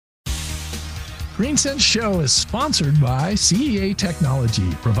GreenSense Show is sponsored by CEA Technology,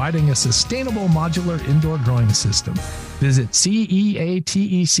 providing a sustainable modular indoor growing system. Visit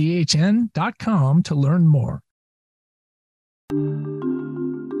CEATECHN.com to learn more.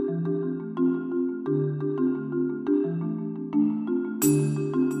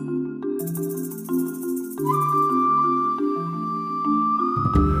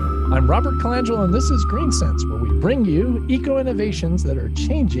 I'm Robert Colangelo, and this is GreenSense, where we bring you eco-innovations that are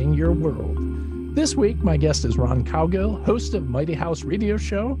changing your world. This week, my guest is Ron Cowgill, host of Mighty House Radio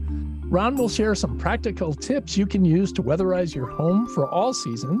Show. Ron will share some practical tips you can use to weatherize your home for all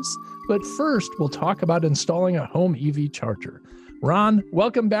seasons. But first, we'll talk about installing a home EV charger. Ron,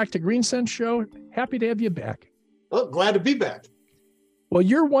 welcome back to GreenSense Show. Happy to have you back. Oh, glad to be back. Well,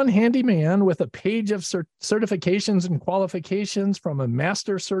 you're one handy man with a page of certifications and qualifications, from a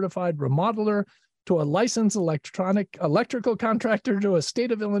master certified remodeler to a licensed electrical contractor to a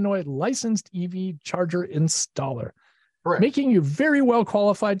state of Illinois licensed EV charger installer. Correct. Making you very well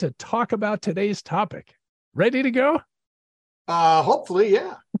qualified to talk about today's topic. Ready to go? Hopefully,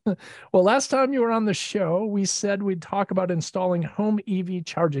 yeah. Well, last time you were on the show, we said we'd talk about installing home EV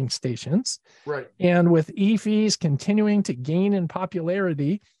charging stations. Right. And with EVs continuing to gain in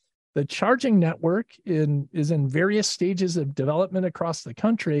popularity, the charging network is in various stages of development across the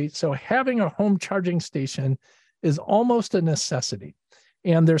country. So having a home charging station is almost a necessity.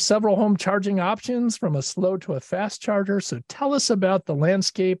 And there's several home charging options, from a slow to a fast charger. So tell us about the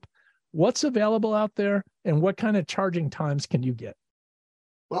landscape, what's available out there, and what kind of charging times can you get?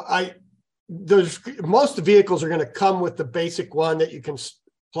 Well, most vehicles are going to come with the basic one that you can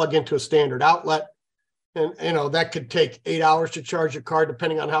plug into a standard outlet. And, that could take 8 hours to charge your car,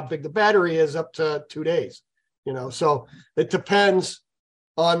 depending on how big the battery is, up to 2 days, so it depends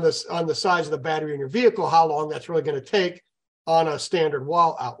on the size of the battery in your vehicle, how long that's really going to take on a standard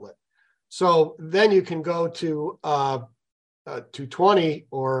wall outlet. So then you can go to 220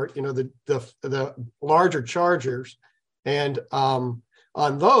 or, the larger chargers. And on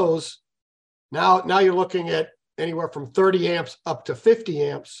those, now you're looking at anywhere from 30 amps up to 50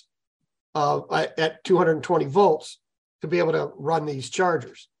 amps at 220 volts to be able to run these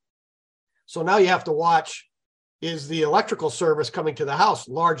chargers. So now you have to watch, is the electrical service coming to the house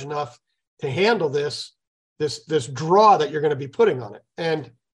large enough to handle this draw that you're going to be putting on it?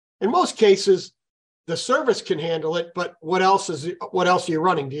 And in most cases, the service can handle it, but what else are you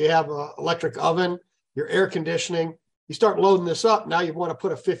running? Do you have an electric oven, your air conditioning? You start loading this up, now you want to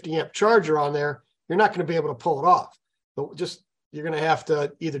put a 50 amp charger on there, you're not going to be able to pull it off. But you're going to have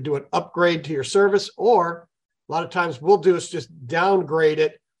to either do an upgrade to your service, or a lot of times we'll do is just downgrade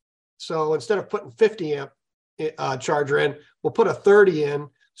it. So instead of putting 50 amp charger in, we'll put a 30 in.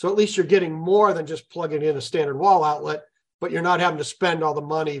 So at least you're getting more than just plugging in a standard wall outlet, but you're not having to spend all the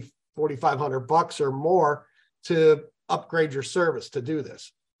money, $4,500 or more, to upgrade your service to do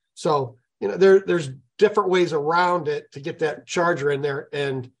this. So, there's different ways around it to get that charger in there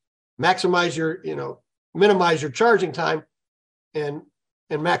and minimize your charging time and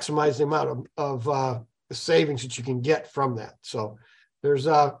maximize the amount of the savings that you can get from that. So there's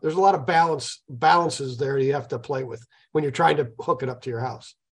a lot of balances there you have to play with when you're trying to hook it up to your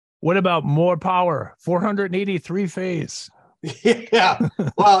house. What about more power? 483 phase. Yeah.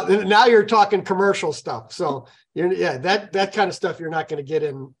 Well, now you're talking commercial stuff. So that kind of stuff you're not going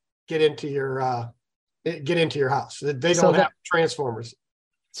to get into your house. They don't have transformers.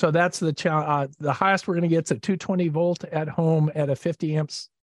 So that's the highest we're going to get is a 220 volt at home at a 50 amps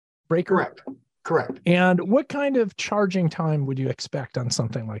breaker. Correct. And what kind of charging time would you expect on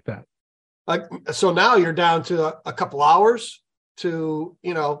something like that? So now you're down to a couple hours to,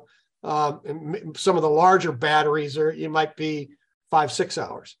 some of the larger batteries you might be 5-6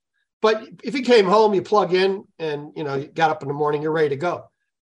 hours. But if you came home, you plug in and, you got up in the morning, you're ready to go.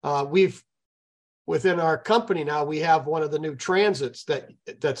 Within our company now, we have one of the new Transits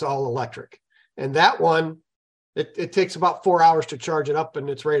that's all electric. And that one, it takes about 4 hours to charge it up and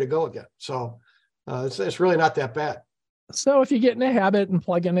it's ready to go again. So it's really not that bad. So if you get in a habit and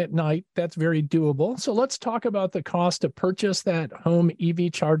plug in at night, that's very doable. So let's talk about the cost to purchase that home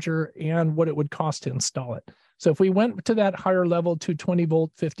EV charger and what it would cost to install it. So if we went to that higher level, 220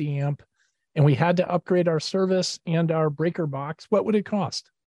 volt, 50 amp, and we had to upgrade our service and our breaker box, what would it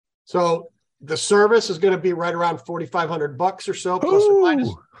cost? So the service is going to be right around $4,500 or so, plus or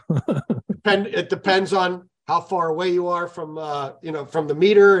minus. It depends on how far away you are from the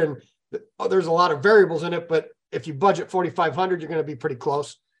meter, and there's a lot of variables in it. But if you budget $4,500, you're going to be pretty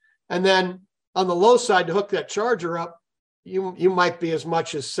close. And then on the low side, to hook that charger up, you might be as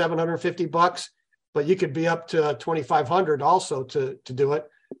much as $750, but you could be up to $2,500 also to do it.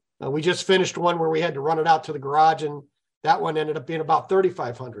 We just finished one where we had to run it out to the garage, and that one ended up being about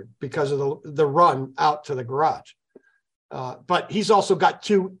 $3,500 because of the run out to the garage. But he's also got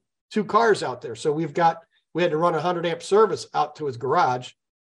two cars out there. So we had to run a 100 amp service out to his garage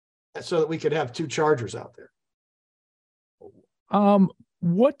so that we could have two chargers out there.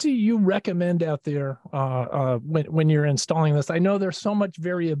 What do you recommend out there when you're installing this? I know there's so much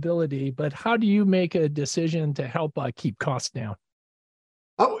variability, but how do you make a decision to help keep costs down?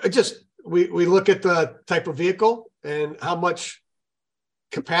 Oh, we look at the type of vehicle and how much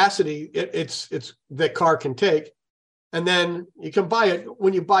capacity it's the car can take, and then you can buy it.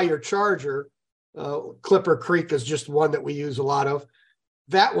 When you buy your charger, Clipper Creek is just one that we use a lot of.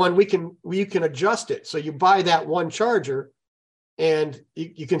 That one you can adjust it. So you buy that one charger, and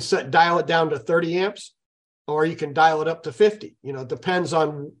you can dial it down to 30 amps, or you can dial it up to 50. It depends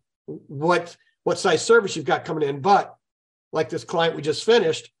on what size service you've got coming in. But like this client we just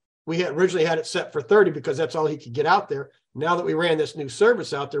finished, we had originally had it set for 30 because that's all he could get out there. Now that we ran this new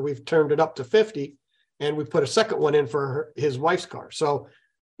service out there, we've turned it up to 50, and we put a second one in for his wife's car. So,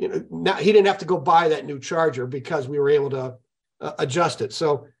 now he didn't have to go buy that new charger because we were able to adjust it.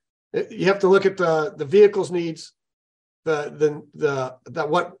 So you have to look at the vehicle's needs,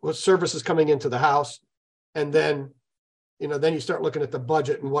 what service is coming into the house, and then you start looking at the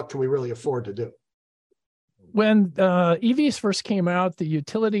budget and what can we really afford to do. When EVs first came out, the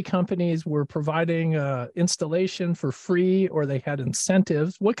utility companies were providing installation for free, or they had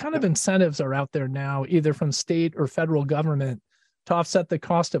incentives. What kind of incentives are out there now, either from state or federal government, to offset the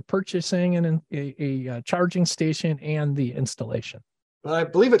cost of purchasing a charging station and the installation? I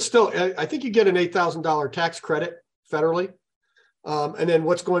believe it's still, I think you get an $8,000 tax credit federally. And then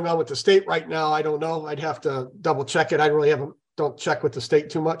what's going on with the state right now, I don't know. I'd have to double check it. I really don't check with the state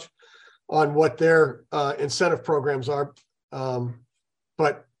too much on what their incentive programs are.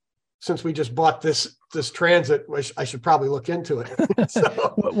 But since we just bought this Transit, I should probably look into it.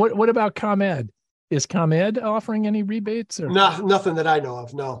 So, what about ComEd? Is ComEd offering any rebates? Or? No, nothing that I know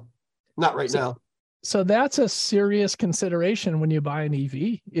of. No, not right now. So that's a serious consideration when you buy an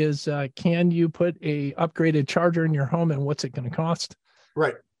EV is can you put a upgraded charger in your home, and what's it going to cost?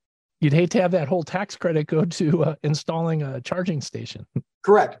 Right. You'd hate to have that whole tax credit go to installing a charging station.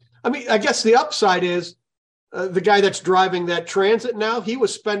 Correct. I mean, I guess the upside is the guy that's driving that Transit now, he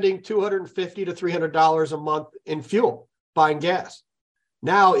was spending $250 to $300 a month in fuel, buying gas.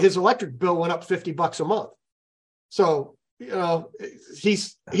 Now his electric bill went up $50 a month. So,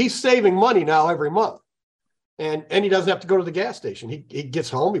 he's saving money now every month, and he doesn't have to go to the gas station. He gets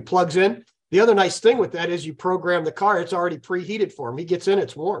home, he plugs in. The other nice thing with that is you program the car. It's already preheated for him. He gets in,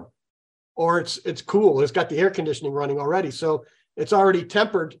 it's warm, or it's cool. It's got the air conditioning running already. So it's already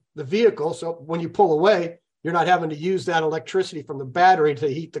tempered the vehicle. So when you pull away, you're not having to use that electricity from the battery to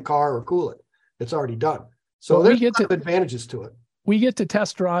heat the car or cool it. It's already done. So there's a lot of advantages to it. We get to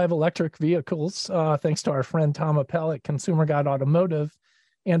test drive electric vehicles thanks to our friend Tom Appel at Consumer Guide Automotive.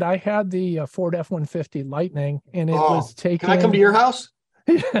 And I had the Ford F-150 Lightning, and it was taking... Can I come to your house?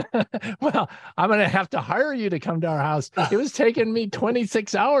 Well, I'm going to have to hire you to come to our house. It was taking me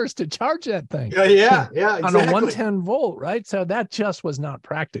 26 hours to charge that thing. Yeah, exactly. On a 110 volt, right? So that just was not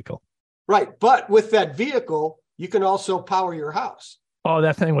practical. Right. But with that vehicle, you can also power your house. Oh,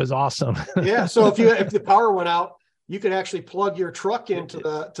 that thing was awesome. Yeah. So if the power went out, you could actually plug your truck into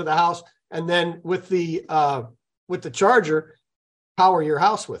the house, and then with the charger, power your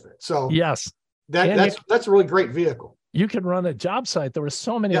house with it. So yes, that's a really great vehicle. You could run a job site. There were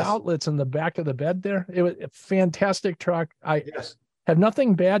so many outlets in the back of the bed there. It was a fantastic truck. I have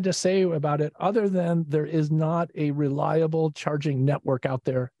nothing bad to say about it other than there is not a reliable charging network out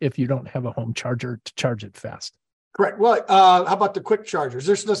there if you don't have a home charger to charge it fast. Correct. Well, how about the quick chargers?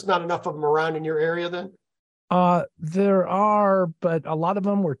 There's just not enough of them around in your area then? There are, but a lot of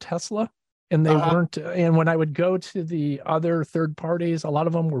them were Tesla, and they weren't. And when I would go to the other third parties, a lot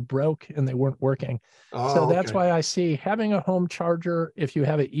of them were broke and they weren't working. So that's why I see having a home charger, if you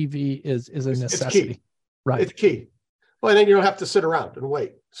have an EV, is a necessity. It's key. Right. It's key. Well, then you don't have to sit around and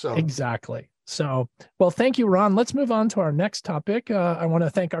wait. So exactly. So, well, thank you, Ron. Let's move on to our next topic. I want to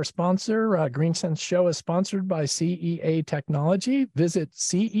thank our sponsor. GreenSense Show is sponsored by CEA Technology. Visit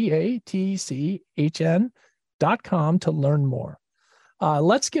CEATCHN.com to learn more.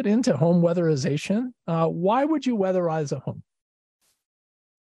 Let's get into home weatherization. Why would you weatherize a home?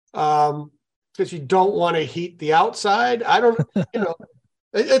 Because you don't want to heat the outside. I don't,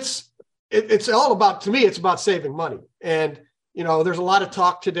 it's all about, to me, it's about saving money. And, there's a lot of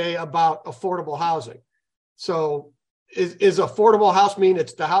talk today about affordable housing. So is affordable house mean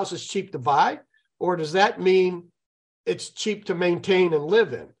the house is cheap to buy, or does that mean it's cheap to maintain and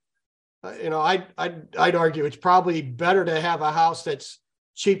live in? I'd argue it's probably better to have a house that's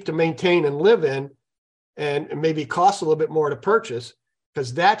cheap to maintain and live in, and maybe costs a little bit more to purchase,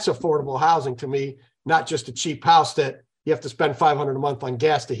 because that's affordable housing to me, not just a cheap house that you have to spend $500 a month on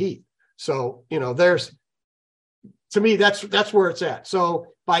gas to heat. So, to me, that's where it's at. So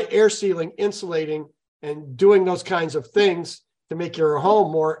by air sealing, insulating, and doing those kinds of things to make your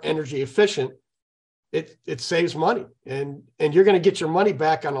home more energy efficient, it saves money, and you're going to get your money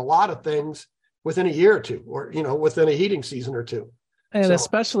back on a lot of things within a year or two, or within a heating season or two. And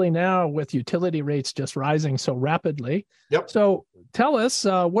especially now with utility rates just rising so rapidly. Yep. So tell us,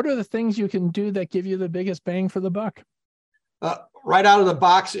 what are the things you can do that give you the biggest bang for the buck? Right out of the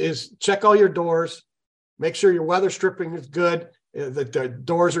box is check all your doors, make sure your weather stripping is good, that the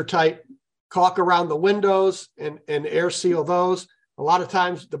doors are tight, caulk around the windows and air seal those. A lot of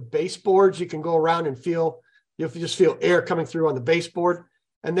times the baseboards, you can go around and you just feel air coming through on the baseboard.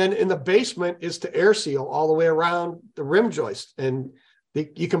 And then in the basement is to air seal all the way around the rim joist. And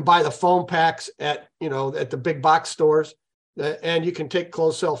you can buy the foam packs at the big box stores, and you can take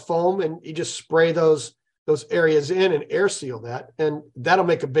closed cell foam and you just spray those areas in and air seal that. And that'll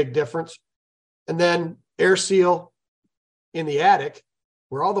make a big difference. And then air seal in the attic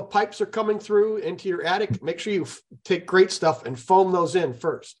where all the pipes are coming through into your attic. Make sure you take great stuff and foam those in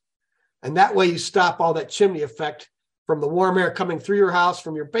first. And that way you stop all that chimney effect from the warm air coming through your house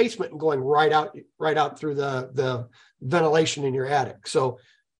from your basement and going right out through the ventilation in your attic. So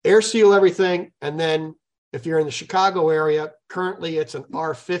air seal everything. And then if you're in the Chicago area, currently it's an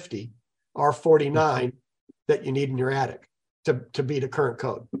R50, R49 that you need in your attic to beat a current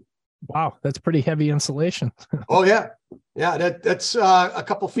code. Wow, that's pretty heavy insulation. Oh yeah. Yeah, that's a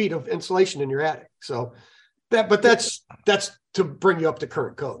couple feet of insulation in your attic. So that's to bring you up to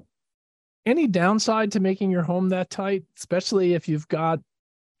current code. Any downside to making your home that tight, especially if you've got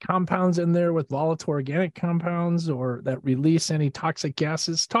compounds in there with volatile organic compounds or that release any toxic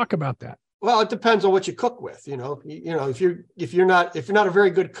gases? Talk about that. Well, it depends on what you cook with. If you're not a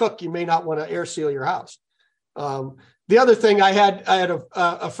very good cook, you may not want to air seal your house. The other thing, I had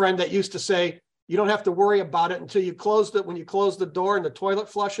a friend that used to say, you don't have to worry about it until you closed it. When you close the door and the toilet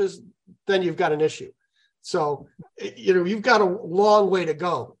flushes, then you've got an issue. So, you've got a long way to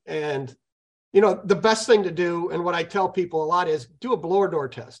go. And, the best thing to do, and what I tell people a lot, is do a blower door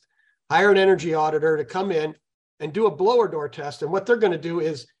test. Hire an energy auditor to come in and do a blower door test. And what they're going to do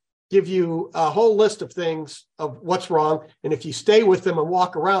is give you a whole list of things of what's wrong. And if you stay with them and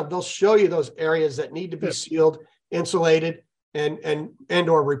walk around, they'll show you those areas that need to be sealed, insulated, and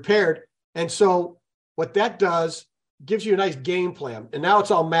or repaired. And so what that does, gives you a nice game plan. And now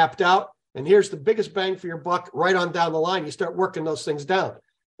it's all mapped out. And here's the biggest bang for your buck right on down the line. You start working those things down.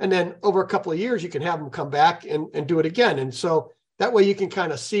 And then over a couple of years, you can have them come back and do it again. And so that way you can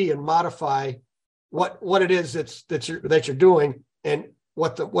kind of see and modify what it is that you're doing and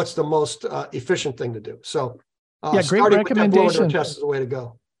what's the most efficient thing to do. So great recommendation. Test is the way to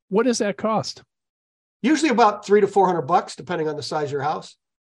go. What does that cost? Usually about $300 to $400, depending on the size of your house.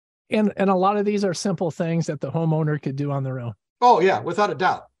 And a lot of these are simple things that the homeowner could do on their own. Oh yeah, without a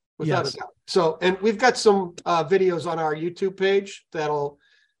doubt. Without a doubt. So, and we've got some videos on our YouTube page that'll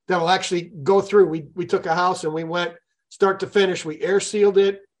actually go through. We took a house and we went start to finish. We air sealed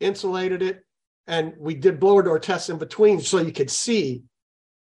it, insulated it, and we did blower door tests in between so you could see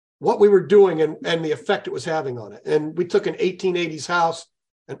what we were doing and the effect it was having on it. And we took an 1880s house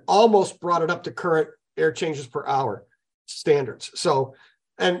and almost brought it up to current air changes per hour standards. So,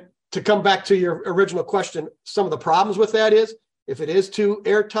 and to come back to your original question, some of the problems with that is if it is too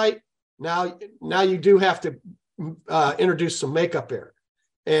airtight, now you do have to introduce some makeup air.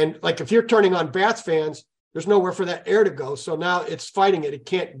 And like if you're turning on bath fans, there's nowhere for that air to go. So now it's fighting it. It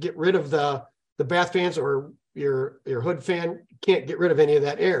can't get rid of the bath fans, or your hood fan can't get rid of any of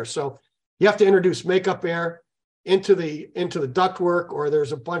that air. So you have to introduce makeup air into the ductwork, or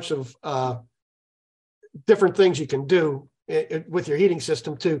there's a bunch of different things you can do with your heating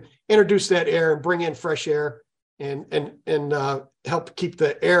system to introduce that air and bring in fresh air and help keep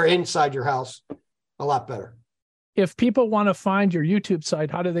the air inside your house a lot better. If people want to find your YouTube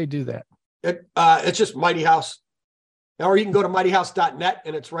site, how do they do that? It's just Mighty House, or you can go to mightyhouse.net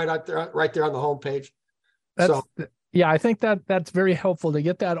and it's right there on the homepage. Yeah, I think that's very helpful to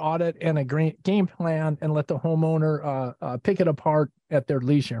get that audit and a great game plan and let the homeowner pick it apart at their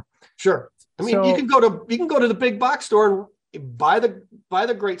leisure. Sure. I mean, you can go to the big box store and buy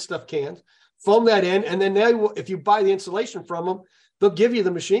the Great Stuff cans, foam that in, and then if you buy the insulation from them, they'll give you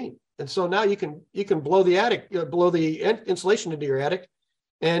the machine. And so now you can blow the insulation into your attic,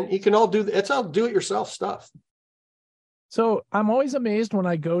 and you can all do it yourself stuff. So I'm always amazed when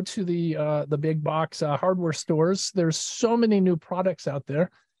I go to the big box hardware stores. There's so many new products out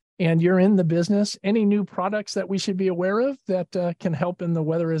there, and you're in the business. Any new products that we should be aware of that can help in the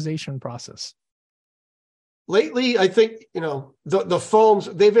weatherization process? Lately, I think, the foams,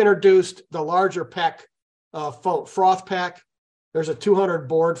 they've introduced the larger pack foam, froth pack. There's a 200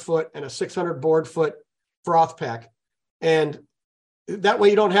 board foot and a 600 board foot froth pack. And that way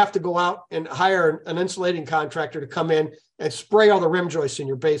you don't have to go out and hire an insulating contractor to come in and spray all the rim joists in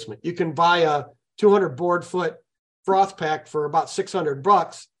your basement. You can buy a 200 board foot froth pack for about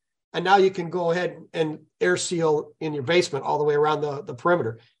 $600. And now you can go ahead and air seal in your basement all the way around the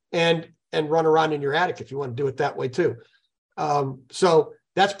perimeter and run around in your attic if you want to do it that way too. So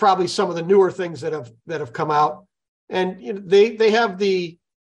that's probably some of the newer things that have come out. And they have the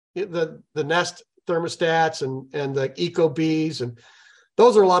Nest thermostats and the Ecobees, and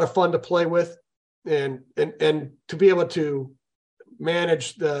those are a lot of fun to play with and to be able to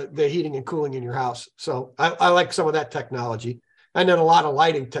manage the heating and cooling in your house. So I like some of that technology, and then a lot of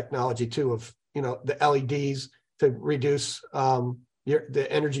lighting technology too, of the LEDs to reduce the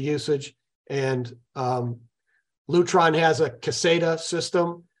energy usage. And Lutron has a Caseta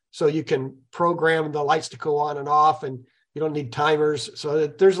system, so you can program the lights to go on and off, and you don't need timers. So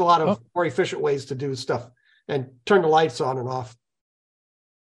there's a lot of more efficient ways to do stuff and turn the lights on and off.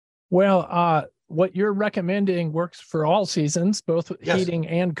 Well, what you're recommending works for all seasons, both heating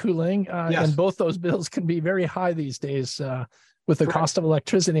and cooling. And both those bills can be very high these days with the cost of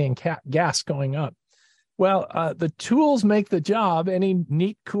electricity and gas going up. Well, the tools make the job. Any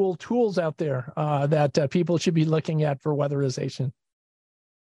neat, cool tools out there that people should be looking at for weatherization?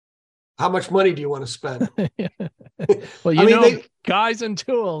 How much money do you want to spend? Well, guys and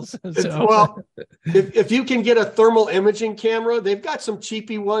tools. So. Well, if you can get a thermal imaging camera, they've got some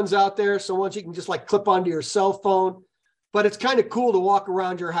cheapy ones out there. So ones you can just like clip onto your cell phone, but it's kind of cool to walk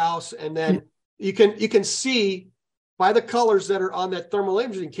around your house, and then you can see by the colors that are on that thermal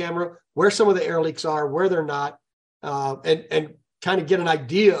imaging camera where some of the air leaks are, where they're not, and kind of get an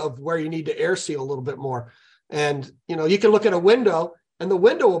idea of where you need to air seal a little bit more. And you can look at a window, and the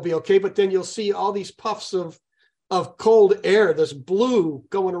window will be okay, but then you'll see all these puffs of cold air, this blue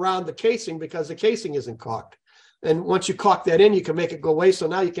going around the casing because the casing isn't caulked. And once you caulk that in, you can make it go away. So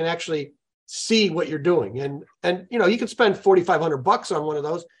now you can actually see what you're doing. And you can spend $4,500 on one of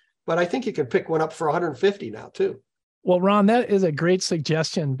those, but I think you can pick one up for $150 now too. Well, Ron, that is a great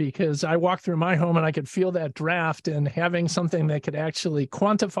suggestion, because I walked through my home and I could feel that draft, and having something that could actually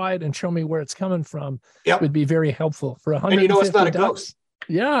quantify it and show me where it's coming from would be very helpful for $150. And it's not a ghost.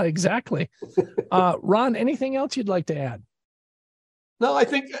 Yeah, exactly. Ron, anything else you'd like to add? No, I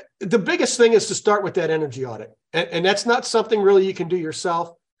think the biggest thing is to start with that energy audit. And that's not something really you can do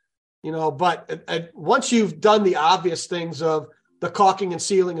yourself, but once you've done the obvious things of the caulking and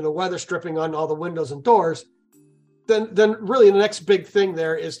sealing and the weather stripping on all the windows and doors, then really the next big thing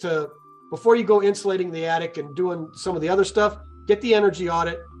there is to, before you go insulating the attic and doing some of the other stuff, get the energy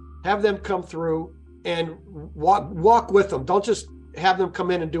audit, have them come through and walk with them. Don't just have them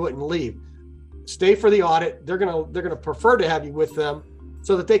come in and do it and leave. Stay for the audit. They're gonna prefer to have you with them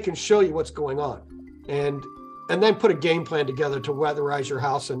so that they can show you what's going on, and then put a game plan together to weatherize your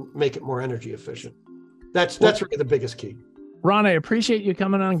house and make it more energy efficient. That's really the biggest key. Ron, I appreciate you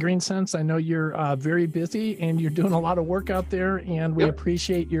coming on GreenSense. I know you're very busy and you're doing a lot of work out there, and we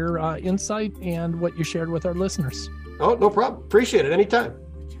appreciate your insight and what you shared with our listeners. Oh, no problem. Appreciate it. Anytime.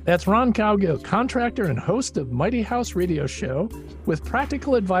 That's Ron Cowgill, contractor and host of Mighty House Radio Show, with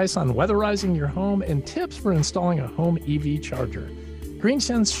practical advice on weatherizing your home and tips for installing a home EV charger.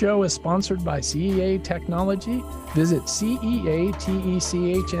 GreenSense Show is sponsored by CEA Technology. Visit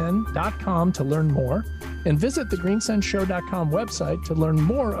CEATECHN.com to learn more, and visit the GreenSenseShow.com website to learn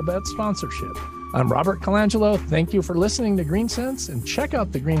more about sponsorship. I'm Robert Colangelo. Thank you for listening to GreenSense, and check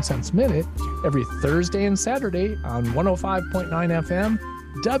out the GreenSense Minute every Thursday and Saturday on 105.9 FM,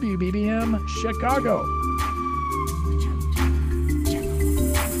 WBBM Chicago.